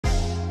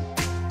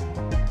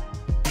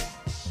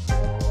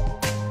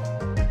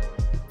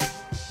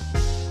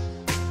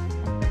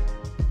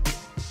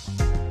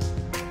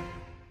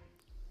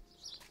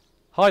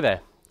Hi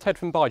there, Ted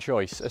from By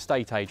Choice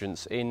Estate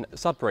Agents in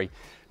Sudbury.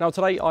 Now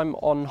today I'm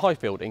on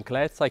Highfield in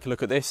Clare to take a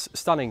look at this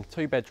stunning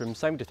 2-bedroom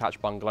semi-detached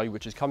bungalow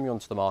which is coming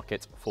onto the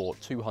market for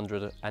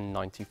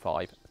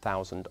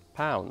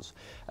 £295,000.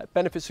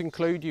 Benefits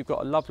include you've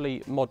got a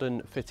lovely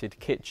modern fitted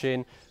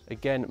kitchen,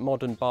 again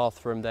modern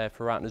bathroom there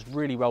throughout, and is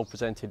really well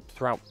presented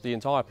throughout the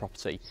entire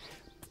property.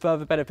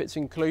 Further benefits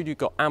include you've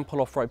got ample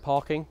off-road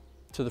parking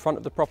to the front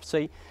of the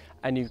property,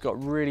 and you've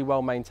got really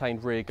well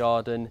maintained rear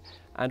garden,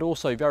 and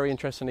also very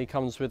interestingly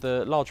comes with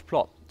a large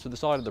plot to the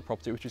side of the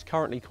property which is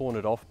currently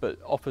cornered off but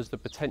offers the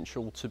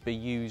potential to be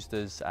used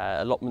as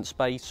allotment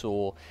space,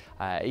 or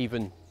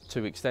even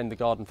to extend the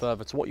garden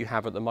further to what you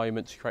have at the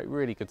moment to create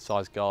really good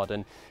sized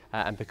garden,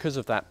 and because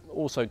of that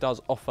also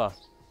does offer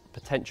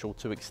potential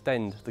to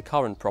extend the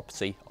current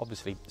property,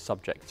 obviously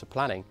subject to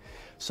planning.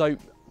 So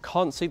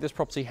can't see this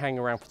property hanging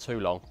around for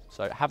too long,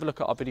 so have a look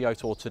at our video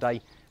tour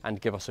today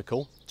and give us a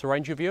call to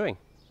arrange your viewing.